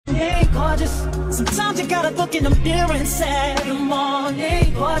gorgeous. Sometimes you gotta look in the mirror and say, good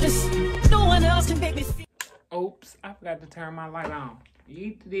morning, gorgeous. No one else can make me feel. Oops, I forgot to turn my light on.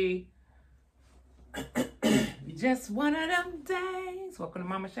 Yeet. Just one of them days. Welcome to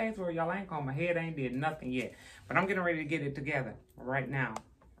Mama Shades, where y'all ain't on. My head ain't did nothing yet. But I'm getting ready to get it together right now.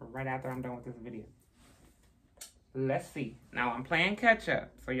 Right after I'm done with this video. Let's see. Now I'm playing catch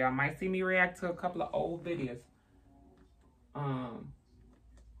up. So y'all might see me react to a couple of old videos.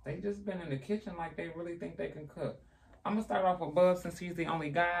 They just been in the kitchen like they really think they can cook. I'm gonna start off with BUB since he's the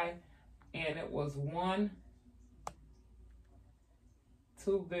only guy. And it was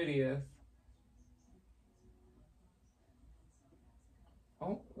 2 videos.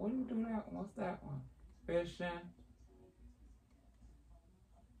 Oh, what do you do that? What's that one? Fishing.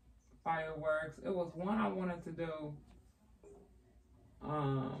 Fireworks. It was one I wanted to do.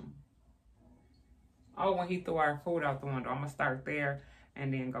 Oh, when he threw our food out the window. I'm gonna start there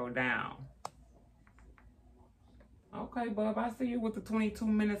and then go down. Okay, BUB, I see you with the 22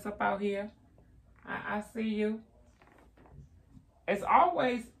 minutes up out here. I see you. It's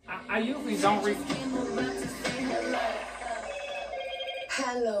always, I usually don't read.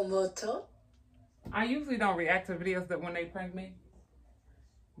 Hello, Moto. I usually don't react to videos that when they prank me.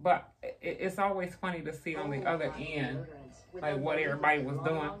 But it's always funny to see on the other end, like what everybody was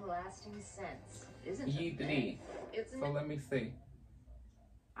doing. Yeet. So let me see.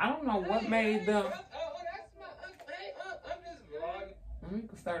 I don't know what made them. Let me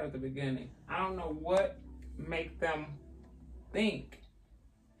start at the beginning. I don't know what make them think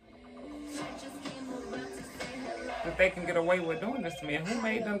that they can get away with doing this to me. And who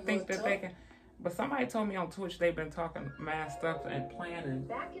made them think that they can? But somebody told me on Twitch they've been talking mad stuff and planning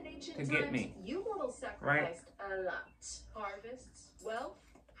to get me. You right? A lot. Harvests, wealth.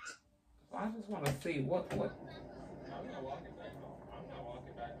 So I just want to see what. I'm not walking back home.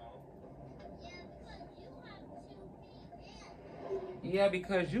 Yeah,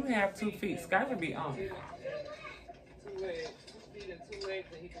 because you have 2 feet. Skylar be on. 2 legs, 2 feet and 2 legs,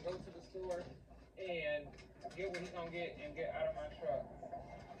 and he can go to the store and get what he's gonna get and get out of my truck.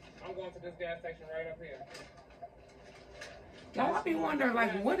 I'm going to this gas station right up here. Y'all, I be wondering,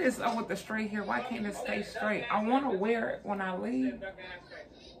 like, what is up with the straight hair? Why can't it stay straight? I want to wear it when I leave,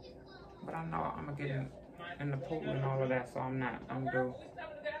 but I know I'm gonna get in the pool and all of that, so I'm not. I'm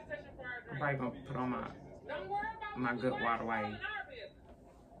probably gonna put on my good water wave.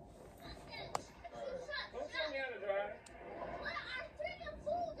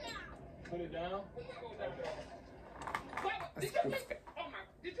 Put it down. Let's Oh my!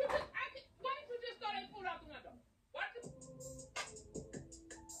 Did you just? Why did you just throw that food out the window?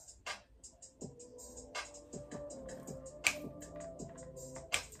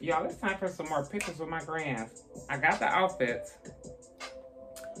 Y'all, it's time for some more pictures with my grands. I got the outfits.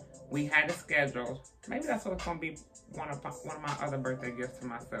 We had it scheduled. Maybe that's what it's gonna be. One of my other birthday gifts to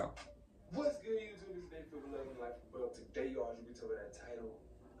myself. What's good, YouTube? It's Dave for Loving Life Above. Today, y'all should be told that title.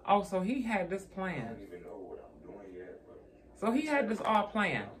 Oh, so he had this I plan. don't even know what I'm doing yet, but So he had this all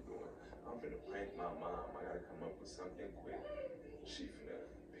planned. I'm finna prank my mom. I gotta come up with something quick. She finna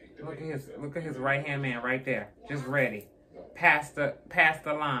pick the Look at his right hand man right there, just ready, past the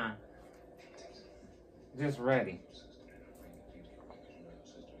line, just ready.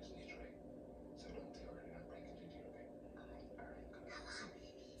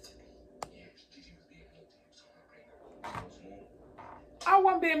 I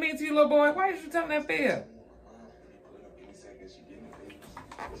wasn't being mean to you, little boy. Why did you tell me that fib?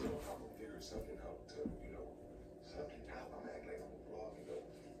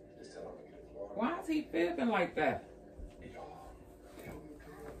 Why is he fibbing like that?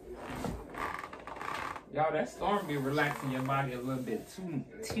 Y'all, that storm be relaxing your body a little bit too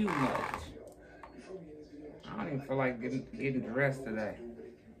much. I don't even feel like getting dressed today.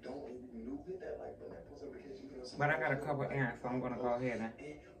 But I got a couple errands, so I'm gonna go ahead and.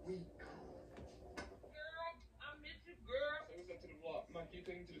 You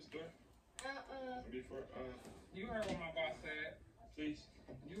take me to the store? You heard what my boss said. Please.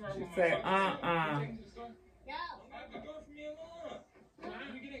 You heard what my said, boss said. You take me to the store? No. I have to go for me alone. Can I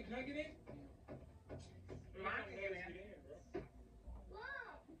get in? Can I get in?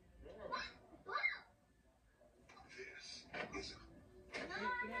 Bro.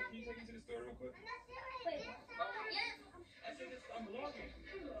 Can you take me to the store real quick? Wait. Yes. I said this, I'm vlogging.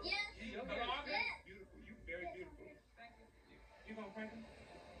 Yes. You're vlogging? Yes. Beautiful. You very beautiful. Thank you. You gonna prank me?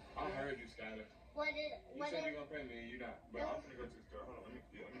 I heard you, Skylar. You said you're gonna prank me and you're not. But I'm gonna go to the store. Hold on. Let me just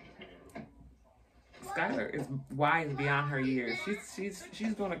get in the room. Skylar is wise beyond her years. She's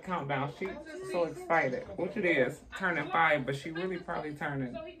doing a countdown. She's so excited. Which it is, turning 5, but she really probably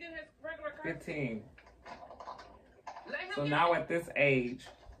turning 15. So now at this age,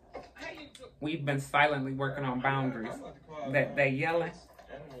 we've been silently working on boundaries. That yelling.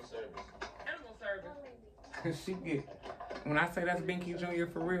 Animal service. She get, when I say that's Binky Jr.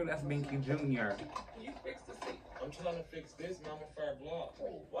 for real, that's Binky Jr. Can you fix the seat? I'm trying to fix this mama fire block.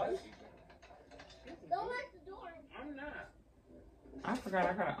 Why is she? Don't lock the door. I'm not. I forgot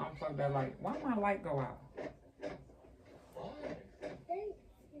I gotta unplug that light. Why my light go out? Why?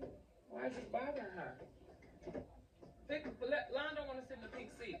 Why is it bothering her? Lon don't want to sit in the pink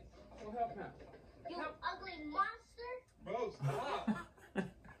seat. So help him. You ugly monster. Bro, stop.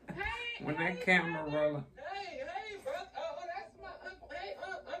 Hey! When that camera rolling. Hey, bro. Oh, that's my uncle. Hey,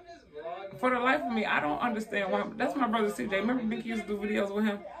 I'm just vlogging. For the life of me, I don't understand why. That's my brother CJ. Remember Binky used to do videos with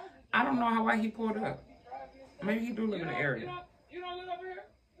him? I don't know why he pulled up. Maybe he do live in the area. You don't live over here?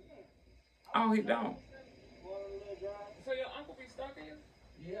 Oh, he don't. So your uncle be stalking you?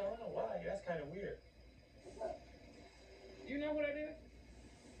 Yeah, I don't know why. That's kind of weird. You know who that is?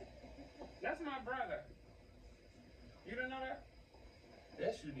 That's my brother. You didn't know that?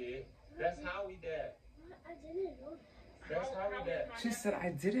 Yes, you did. That's Howie dad. I didn't know. That's Howie dad. She said, I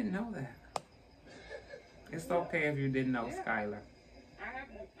didn't know that. It's okay if you didn't know, Skylar. I have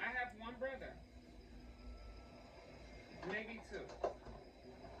one brother. Maybe 2.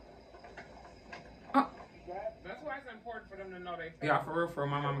 That's why it's important for them to know they. Y'all, for real,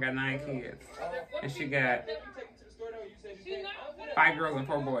 my mom got 9 kids. And she got She not 5 girls and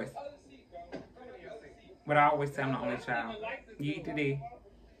 4 boys. But I always say I'm the only child. Yeet to D.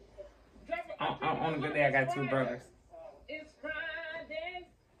 On a good day, I got 2 brothers. It's Friday.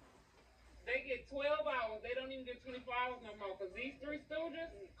 They get 12 hours. They don't even get 24 hours no more. Because these 3 stooges.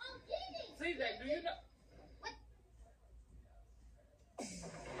 CJ, do you know?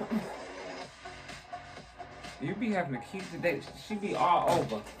 You be having to keep the date. She be all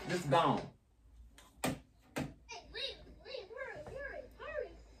over. This gone. Hey, leave, hurry.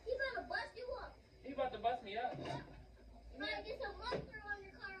 He's gonna bust you up. He about to bust me up. You better get some mustard on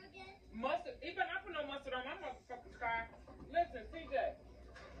your car again. Mustard. He better not put no mustard on my motherfucking car. Listen, CJ.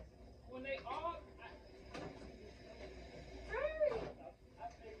 When they all. Hurry.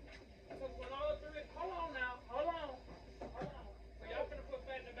 So when all 3. Hold on now. Hold on. So y'all finna put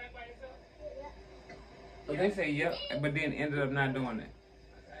fat in the back by yourself? But they say yep, but then ended up not doing it.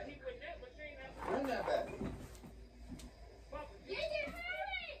 He with that, but she ain't have Bring that back.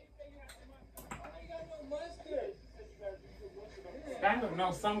 Skylar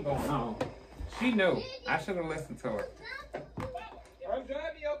knows something going on. She knew. I should have listened to her. I'm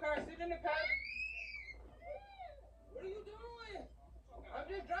driving your car. Sit in the car. What are you doing? I'm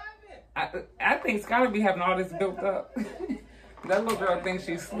just driving. I think Skylar be having all this built up. That little girl thinks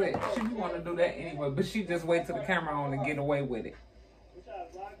she's slick. She be want to do that anyway, but she just wait till the camera on and get away with it.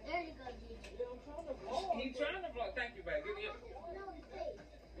 There you go, Gigi. He's trying to vlog. Thank you, babe. Give me your.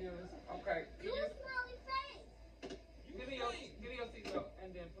 Okay. Do a smiley face. Give me your seatbelt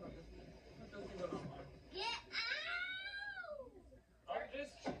and then put your seatbelt on. Get out. I'm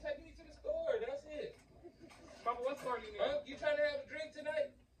just taking you to the store. That's it. Papa, what store you need? You trying to have a drink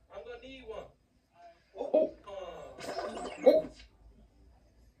tonight? I'm gonna need one. Oh.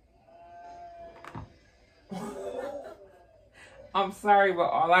 I'm sorry, but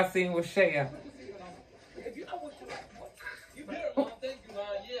all I seen was Shaya. If you know what you better, Lon. Thank you, Lon.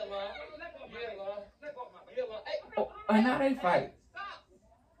 Yeah, Lon. Yeah, Lon. Yeah, Lon. Hey, Oh, and now they fight. Stop.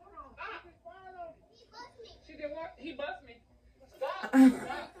 He bust me. She did what? He bust me. stop.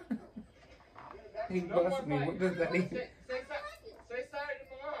 He busted me. What does that mean? Say sorry to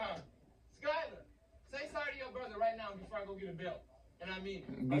Mom. Skylar, say sorry to your brother right now before I go get a belt. And I mean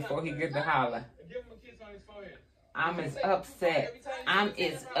it. Before he get to holler. Give him a kiss on his forehead. I'm as upset. I'm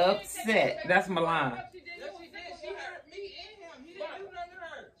as upset. That's Milan. Yes, she did. She hurt me and him. He didn't do nothing to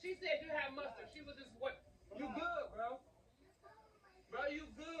her. She said you have mustard. She was just what? You good, bro. Bro,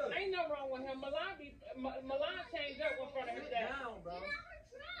 you good. Ain't no wrong with him. Milan changed up in front of his Sit dad. down, bro. Get out my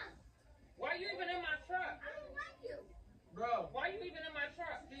truck. Why you even in my truck? I don't like you. Bro, Why you even in my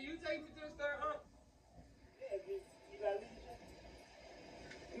truck? can you take me to the store, huh?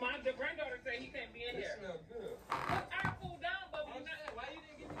 The granddaughter said he can't be in It here. smells good. Put our food down, Bubba. I'm You not, saying, why you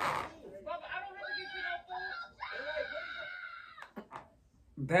didn't give me no food? Bubba, I don't have to get you no food. Hey, wait, what is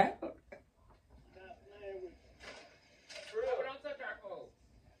it? That? For Bubba, real. don't touch our food.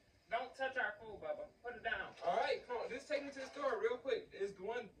 Don't touch our food, Bubba. Put it down. All right, come on. Just take me to the store real quick. It's the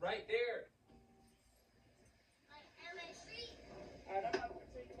one right there. Like LA Street. Why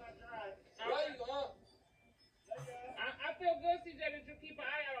you,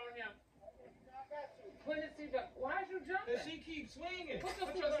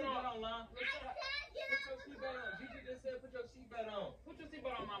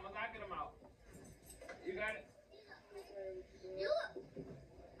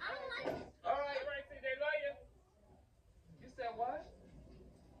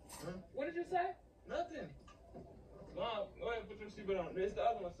 did you say? Nothing. Mom, go ahead and put your seatbelt on. It's the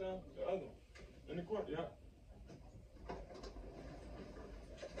other one, son. The other one. In the corner, yeah.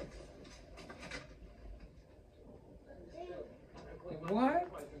 What?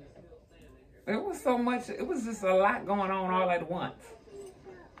 It was so much. It was just a lot going on all at once.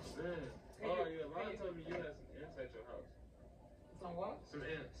 Man. Oh, yeah. Mom told me you had some ants at your house. Some what? Some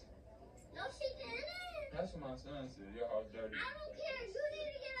ants. No, she didn't. That's what my son said. Your house dirty. I don't care. You need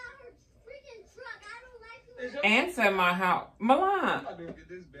to get out her freaking truck. I don't like you. Is your- Ants at my house. Milan. I'm about to go get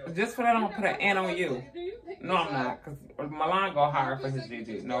this belt. Just for that, I'm gonna put an ant on you. No, I'm not. Cause Milan go higher for his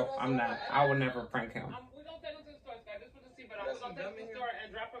GG. No, I'm not. I would never prank him. We're gonna take him to the store, Scott. Just put the seatbelt on. We're gonna take him to the store and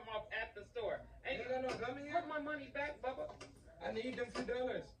drop him off at the store. Ain't Ain't got no gum in here? put my money back, Bubba. I need them $2.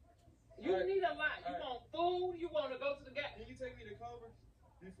 You Alright. need a lot. You Alright. want food? You want to go to the gas? Can you take me to Culver's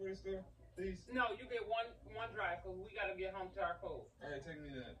before the store, please? No, you get one drive because we gotta get home to our food. All right, take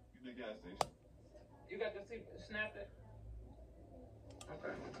me to the gas station. You got the seat snapped it.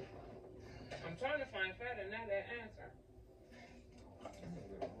 Okay. I'm trying to find fat and not that answer.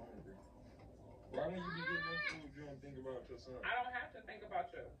 Why when you be getting no food, you don't think about your son? I don't have to think about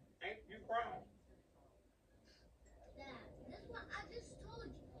you. Ain't you grown? Dad, this one I just told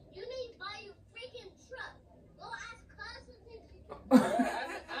you. You need to buy your freaking truck. Go ask cousins if you can.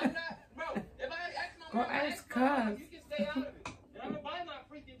 I'm not, bro. If I ask my Go mom, I ask ask my mom, cuz. you can stay out of it. And I'm gonna buy my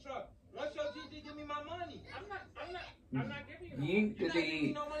freaking truck. Let your GD give me my money. I'm not giving you no You money. You're not giving me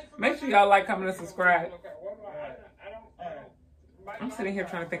did. no money for Make my sure truck. y'all like, comment, and subscribe. Okay, what do I don't. I'm sitting here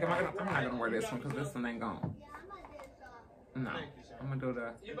trying to think. I'm not gonna wear this one because this one ain't gone. Yeah, I'm gonna do some. No, Thank you, son. I'm gonna do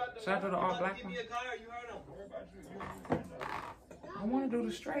the. You about to- Should I do the you all about to black give one? me a car, you heard him. Don't worry about you. I want to do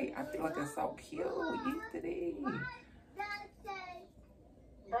the straight. I feel like it's so cute. You did it. Dad say,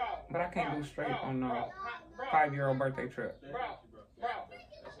 Bro. But I can't do straight on no Bro. 5-year-old birthday trip. Bro.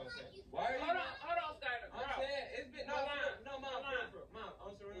 That's what I'm saying. Why are you? Hold on, Skyler. I'm Bro. saying it's been no, mom,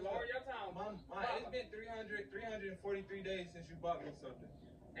 I'm sorry. Lower your tone. Mom, it's been 343 days since you bought me something.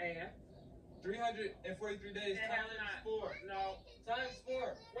 And 343 days it has times not. 4. No. Times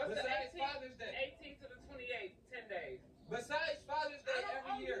 4. What's the Besides 18th? Father's Day. 18th to the 28th, 10 days. Besides Father's Day I don't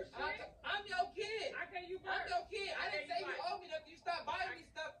owe every year. you shit. I'm your kid. I gave you I'm birth. your kid. I didn't say you birth. owe me nothing. You stopped buying me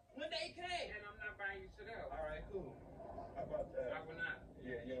stuff when they came. And I'm not buying you shit else. All right, cool. How about I that? will not.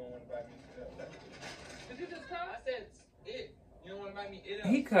 Yeah, you don't want to buy me shit else. Did you just I cuss? said it. You don't want to buy me it else.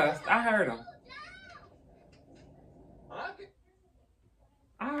 He cussed. I heard him. Okay.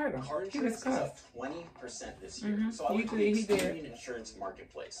 I heard him. Car He insurance just is up cussed. 20% this year. Mhm. So I He went to did, the he did. Experian Insurance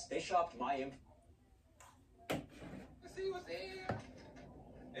Marketplace. They shopped my info. Let's see what's here.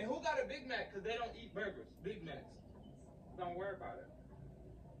 And who got a Big Mac? Because they don't eat burgers. Big Macs. Don't worry about it.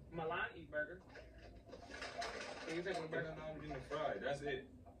 Milan eat burgers. So you taking a Burger burger? not even fried. That's it.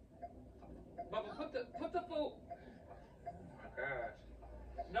 Bubba, put the food. Oh my gosh.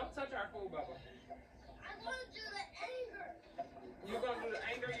 Don't touch our food, Bubba. I'm gonna do the anger. You gonna do the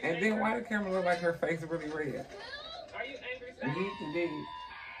anger? You And then angry? why the camera look like her face really red? Are you angry, Sam? He did.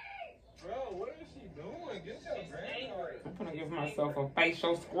 Bro, what is she doing? Get your She's granddaughter. angry. I'm gonna give myself a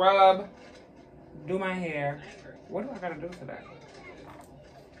facial scrub. Do my hair. Angry. What do I gotta do today?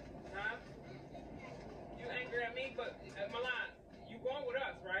 Huh? You angry at me, but Milan, you going with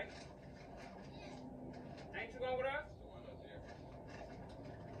us, right? Ain't you going with us?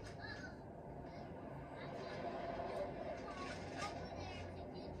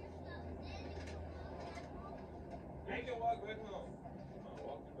 You can walk back home. I'm not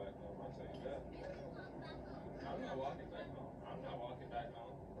walking back home. I'll tell you that. I'm not walking back home. I'm not walking back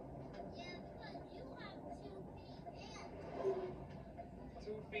home. Yeah, because you have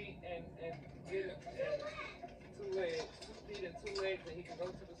 2 feet 2 feet and get it and 2 legs. 2 feet and 2 legs, and he can go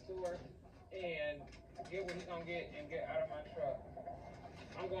to the store and get what he gonna get and get out of my truck.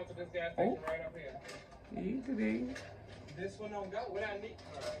 I'm going to this gas station right up here. He did. This one don't go. What I need?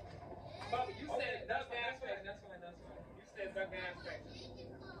 Alright. Bubba, you Okay, said the gas that's fine. station. That's fine. That's fine. You said the gas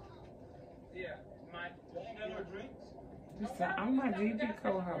station. Yeah, my. You ain't got no drinks? Just say, I'm my GG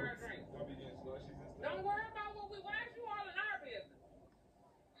co-host. Y'all be getting slushies and stuff. Don't worry about what we. Why is you all in our business?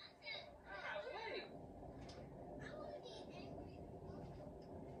 Golly.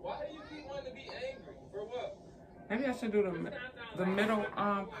 Why do you keep wanting to be angry? For what? Maybe I should do the middle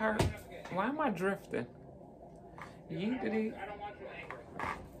part. Why am I drifting? You did it. I don't want you angry.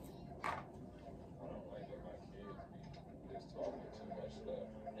 I don't like when my kids be just talking too much stuff.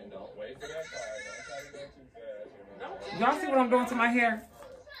 And don't wait for that car. Don't try to go too fast. You know? Y'all see what I'm doing to my hair?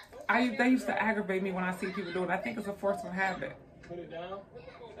 They used to aggravate me when I see people do it. I think it's a forceful habit. Put it down.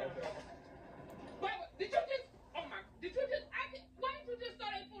 Okay. Wait, did you just? Oh my! Did you just? Why did you just throw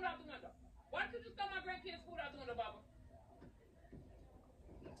that food out the window?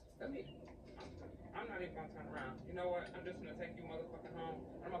 not even gonna turn around. You know what? I'm just gonna take you motherfucking home.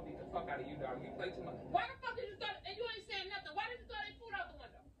 I'm gonna beat the fuck out of you, dog. You play too much. Why the fuck did you throw? And you ain't saying nothing. Why did you throw that food out the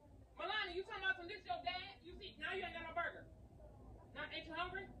window? Milani, you talking about some this your dad? You see, now you ain't got no burger. Now, ain't you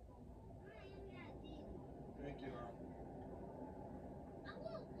hungry? Thank you, Mom.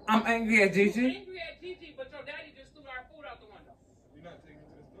 I'm angry at Gigi. You angry at Gigi, but your daddy just threw our food out the window. You're not taking me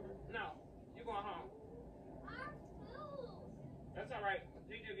to the store? No, you're going home. That's all right.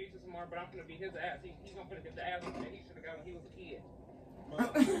 Gigi will get you some more, but I'm gonna beat his ass. He's gonna get the ass that he should have got when he was a kid.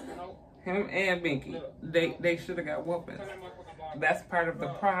 No. Him and Binky, they should have got whoopings. Turn that motherfucking blog off. That's part of the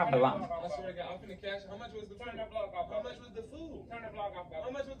problem. I swear to God, I'm finna cash. How much was the food? Turn that blog off. How much was the food? Turn that blog off.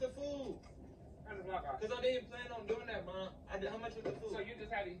 How much was the food? Turn the blog off. Because I didn't plan on doing that, Mom. How much was the food? So you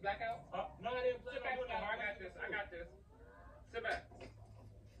just had these blackouts? No, I didn't plan Sit on back, doing that. I got this. I got this. Sit back.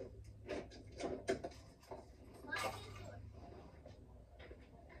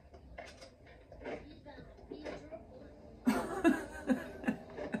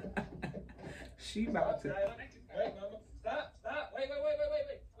 She about to. Wait, Mama. Stop. Wait, Mom.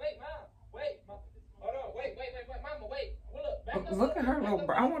 Wait. Hold on. Wait, Mama, wait. Look, back up. Look at her little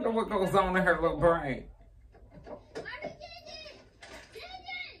brain. I wonder what goes on in her little brain.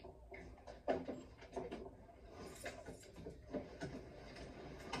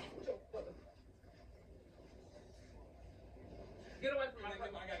 Get away from my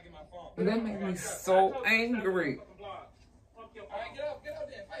phone. I gotta get my phone. That made me so angry. Alright, get out there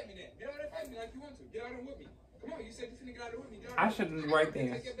and fight me then. Get out there and fight me like you want to. Get out there with me. Come on, you said you finna get out there with me. Get out there. I should have knew right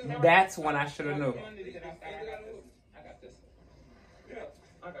there. That's when I should have knew. I got this.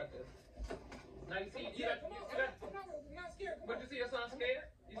 Yeah. I got this. Now you see, Yeah, come on. I'm not scared. But you see your son scared?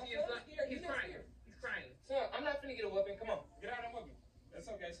 You see your son? He's crying. He's crying. Son, I'm not finna get a whooping. Come on. Get out there with me. That's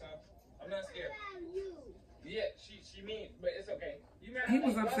okay, son. I'm not scared. Yeah, she mean, but it's okay. You He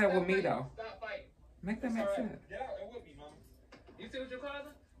was upset with me though. Stop fighting. Make that make sense. Get out there with me, Mama. You see what you're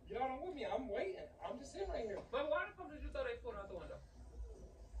causing? Get out there with me. I'm waiting. I'm just sitting right here. But why the fuck did you throw that food out the window?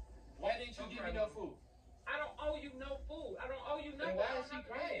 Why didn't you give me no food? I don't owe you no food. I don't owe you nothing. And why is she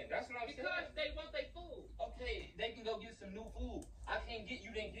crying? That's what I'm saying. Because they want their food. Okay, they can go get some new food. I can't get, you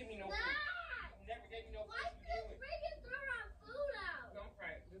didn't give me no food. You never gave me no food. Don't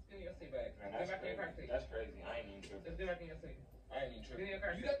cry. Just give me your seat back. Man, Get back in your car seat. that's crazy. I ain't even tripping. Just get back in your seat. I ain't even Give me your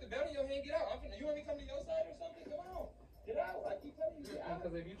car tripping. You seat. got the belt in your hand, get out. You want me to come to your side or something? Come on. Get out. I keep telling you, get out.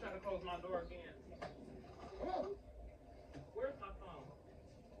 Because if you try to close my door again, Come on. where's my phone?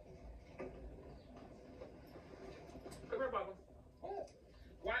 Come here, Bubba. What?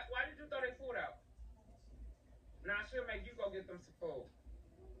 Why did you throw that food out? Now I should make you go get them some food.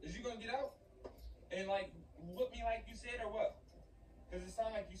 Is you gonna get out? And like, whoop me like you said or what? Because it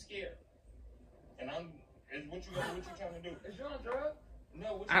sounds like you scared. And is what you trying to do? Is you on drugs?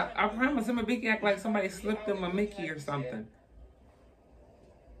 No, what you I trying to do? promise him a Binky act like somebody slipped him a Mickey or something.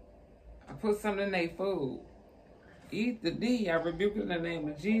 I put something in their food. Eat the D. I rebuke it in the name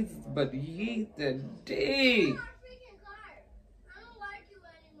of Jesus, but eat the D.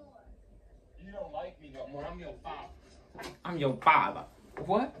 You don't like me no more. I'm your father. I'm your father.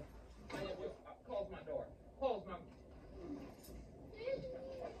 What? Close my door. Close my.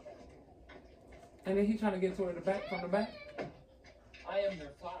 And then he trying to get to her the back from the back. I am your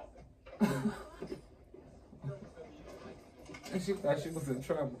father. And she thought she was in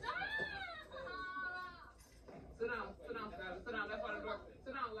trouble. Sit down, Skyler. Sit down. That's why the door.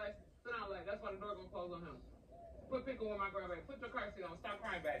 Sit down, Lex. Sit down, Lex. That's why the door gonna close on him. Put Pickle with my grandbaby. Put your car seat on. Stop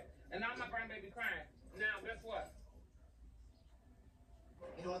crying, back. And now my grandbaby crying. Now, guess what?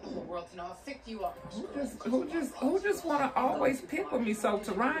 You don't want the whole world to know how thick you are. Who just want to always pick with me? So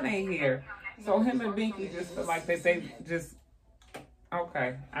Teron ain't here. So him and Binky just feel like that they just.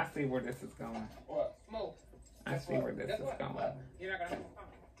 Okay, I see where this is going. What? Move. I see where this is going. You're not gonna have a phone.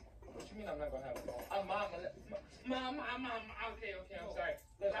 What you mean I'm not gonna have a phone? Mom. Okay, I'm sorry.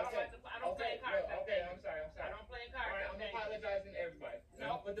 Look, I don't play cards. Okay, I'm sorry. I don't play cards. Alright, I'm apologizing to everybody.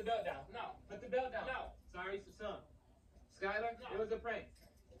 No. Put the belt down. No. Put the belt down. No. Sorry, son. Skylar, No. it was a prank.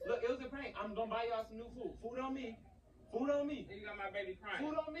 Look, it was a prank. I'm gonna buy y'all some new food. Food on me. Food on me. You got my baby crying.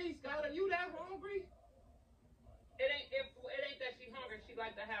 Food on me, Skylar. You that hungry? It ain't that she hungry. She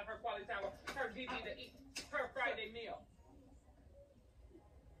like to have her quality time with her GG to eat her Friday meal.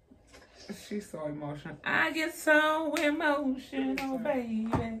 She's so emotional. I get so emotional, baby.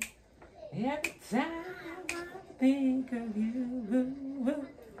 Every time I think of you.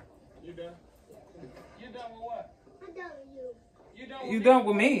 You done? You done with what? I'm done with you. You done with You me? done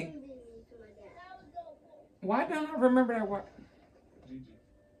with me? Beat me to my dad. Why don't I remember that word? Gigi.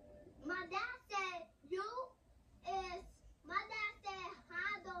 My dad said you is. My dad said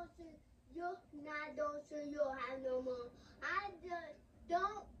how don't you you're not don't say you don't have no more. I just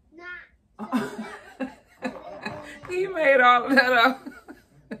don't not say that. He made all of that up.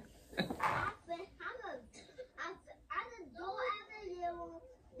 I just don't ever hear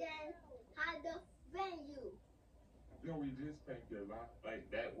then how to offend you. No, we just pranked your lot. Like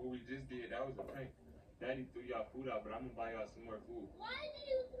that, what we just did, that was a prank. Daddy threw y'all food out, but I'm gonna buy y'all some more food. Why did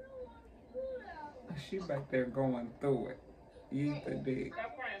you throw our food out? She back there going through it. You the dig.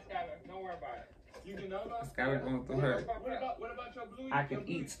 Stop crying, Skylar. Don't worry about it. You can know that? Skylar going through her. What about your blue? I can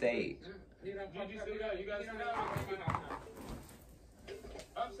eat stage. You don't Gigi, still got, you guys still know got.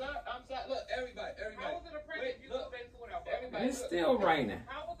 I'm sorry. Look, everybody. How was it a prank if you threw their food out? Everybody, It's still raining.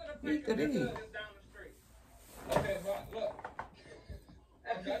 How was it a You prank the if you dig. threw this down the street? Okay, but look. I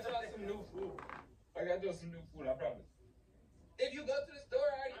got y'all some new food. I promise. If you go to the store,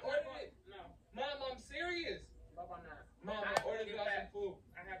 I already ordered it. No. Mom, I'm serious. Baba, not. Mom, I ordered y'all some food.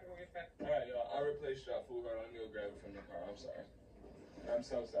 I have to go get fat. Alright, y'all. I replaced y'all food. Hold on, let me go grab it from the car. I'm sorry. I'm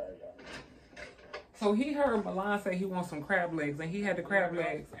so sorry, y'all. So he heard Milan say he wants some crab legs, and he had the crab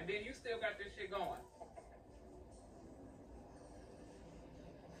legs. And then you still got this shit going.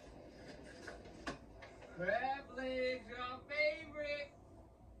 Crab legs, your favorite.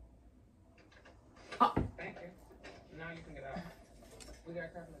 Oh. Thank you. Now you can get out. We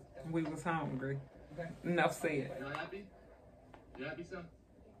got crab legs. We was hungry. Okay. Enough said. Y'all happy? You happy, son?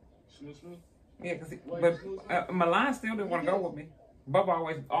 Smooth? Yeah, but Milan still didn't want to go with me.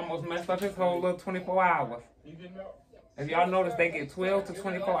 Bubba almost messed up his whole little 24 hours. You getting out? If y'all notice, they get 12 to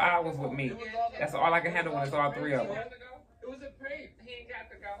 24 hours with me. That's all I can handle when it's all three of them. It was a prank. He ain't got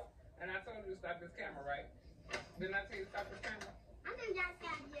to go. And I told you to stop this camera, right? Didn't I tell you to stop this camera? I think that's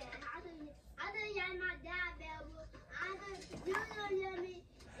that, yeah. I think that's my dad, Bella. You don't hear me.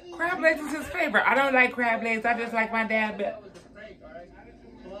 Crab legs is his favorite. I don't like crab legs. I just like my dad better. That was a prank, alright?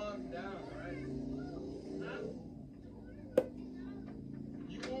 Calm down, alright?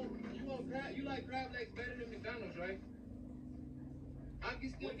 You like crab legs better than McDonald's, right? I can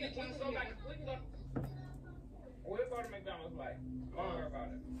still get y'all some. We'll go to McDonald's like. Don't worry about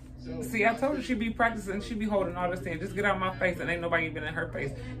it. See, I told her she'd be practicing. She'd be holding all this in. Just get out my face, and ain't nobody even in her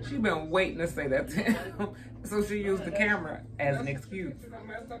face. She been waiting to say that to him. So she used the camera as an excuse.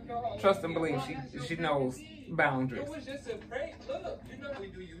 Trust and believe, she knows boundaries. It was just a prank. Look, you know we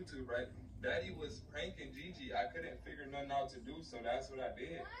do YouTube, right? Daddy was pranking Gigi. I couldn't figure nothing out to do, so that's what I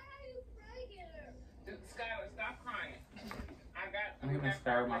did. Why are you pranking her? Skylar, stop crying. They done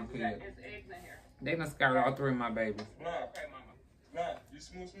scared my kid. It's eggs in here. They done scared all three of my babies. Okay, mama. Nah, you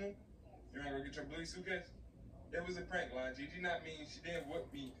smooth? You wanna go get your blue suitcase? It was a prank, Lon. Gigi not mean she didn't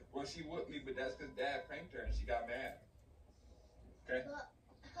whoop me. Well, she whooped me, but that's because Dad pranked her and she got mad. Okay?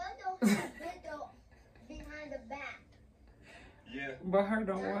 Her don't have window behind the back. Yeah. But her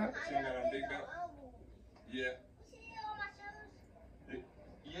don't what? She don't got a big belt? Yeah. See all my shoes?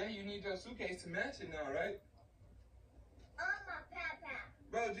 Yeah, you need your suitcase to match it now, right? On my backpack.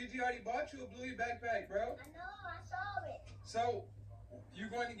 Bro, Gigi already bought you a bluey backpack, bro. I know, I saw it. So, you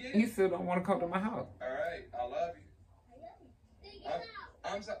going to get He it? still don't want to come to my house. All right, I love you. Dig it out.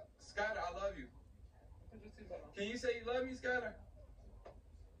 I'm so, Skylar, I love you. Can you say you love me, Skylar?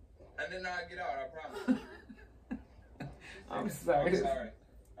 And then I'll get out, I promise. I'm sorry. I'm sorry.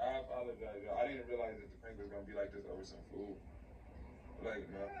 I apologize, y'all. I didn't realize that the prank was going to be like this over some food. Like,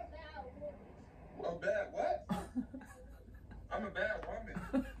 no. A bad what? I'm a bad woman.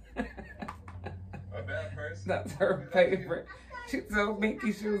 A bad person. That's her favorite. She told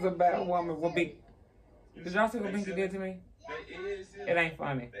Binky she was a bad woman. Well, did y'all see what Binky did to me? They is. It ain't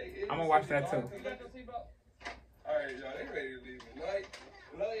funny. I'm gonna watch that too. Alright, y'all, they ready to leave me.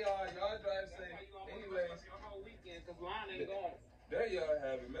 Love y'all. Y'all drive safe. Anyways, there y'all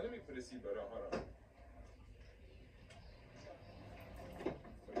have it. Man, let me put the seatbelt on. Hold on.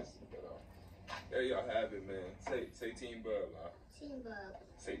 Put the seatbelt on. There y'all have it, man. Say Team Bub, huh? Team Bub.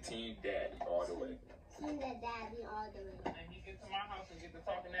 Say Team Daddy all the way. Team Daddy all the way. And you get to my house and get to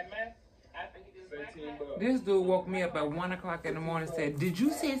talking that mess. After he just Say Team Bub. This dude woke me up at 1 o'clock in the morning and said, "Did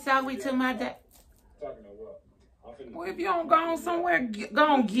you say sorry to my dad?" Talking about what? I'm finna. Well, if you don't go on somewhere, go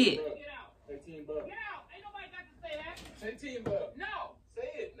on get. Get out. Say Team Bub. Get out. Ain't nobody got to say that. Say Team Bub. No. Say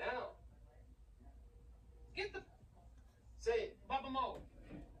it now. Get the Say it. Bubba mode.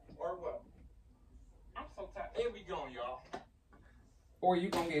 Or what? I'm so tired. Here we go, y'all. Or you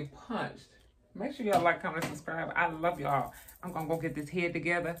gonna get punched. Make sure y'all like, comment, subscribe. I love y'all. I'm gonna go get this head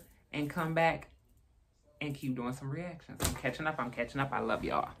together and come back and keep doing some reactions. I'm catching up. I love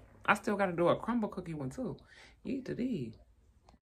y'all. I still gotta do a crumble cookie one too. Eat to these.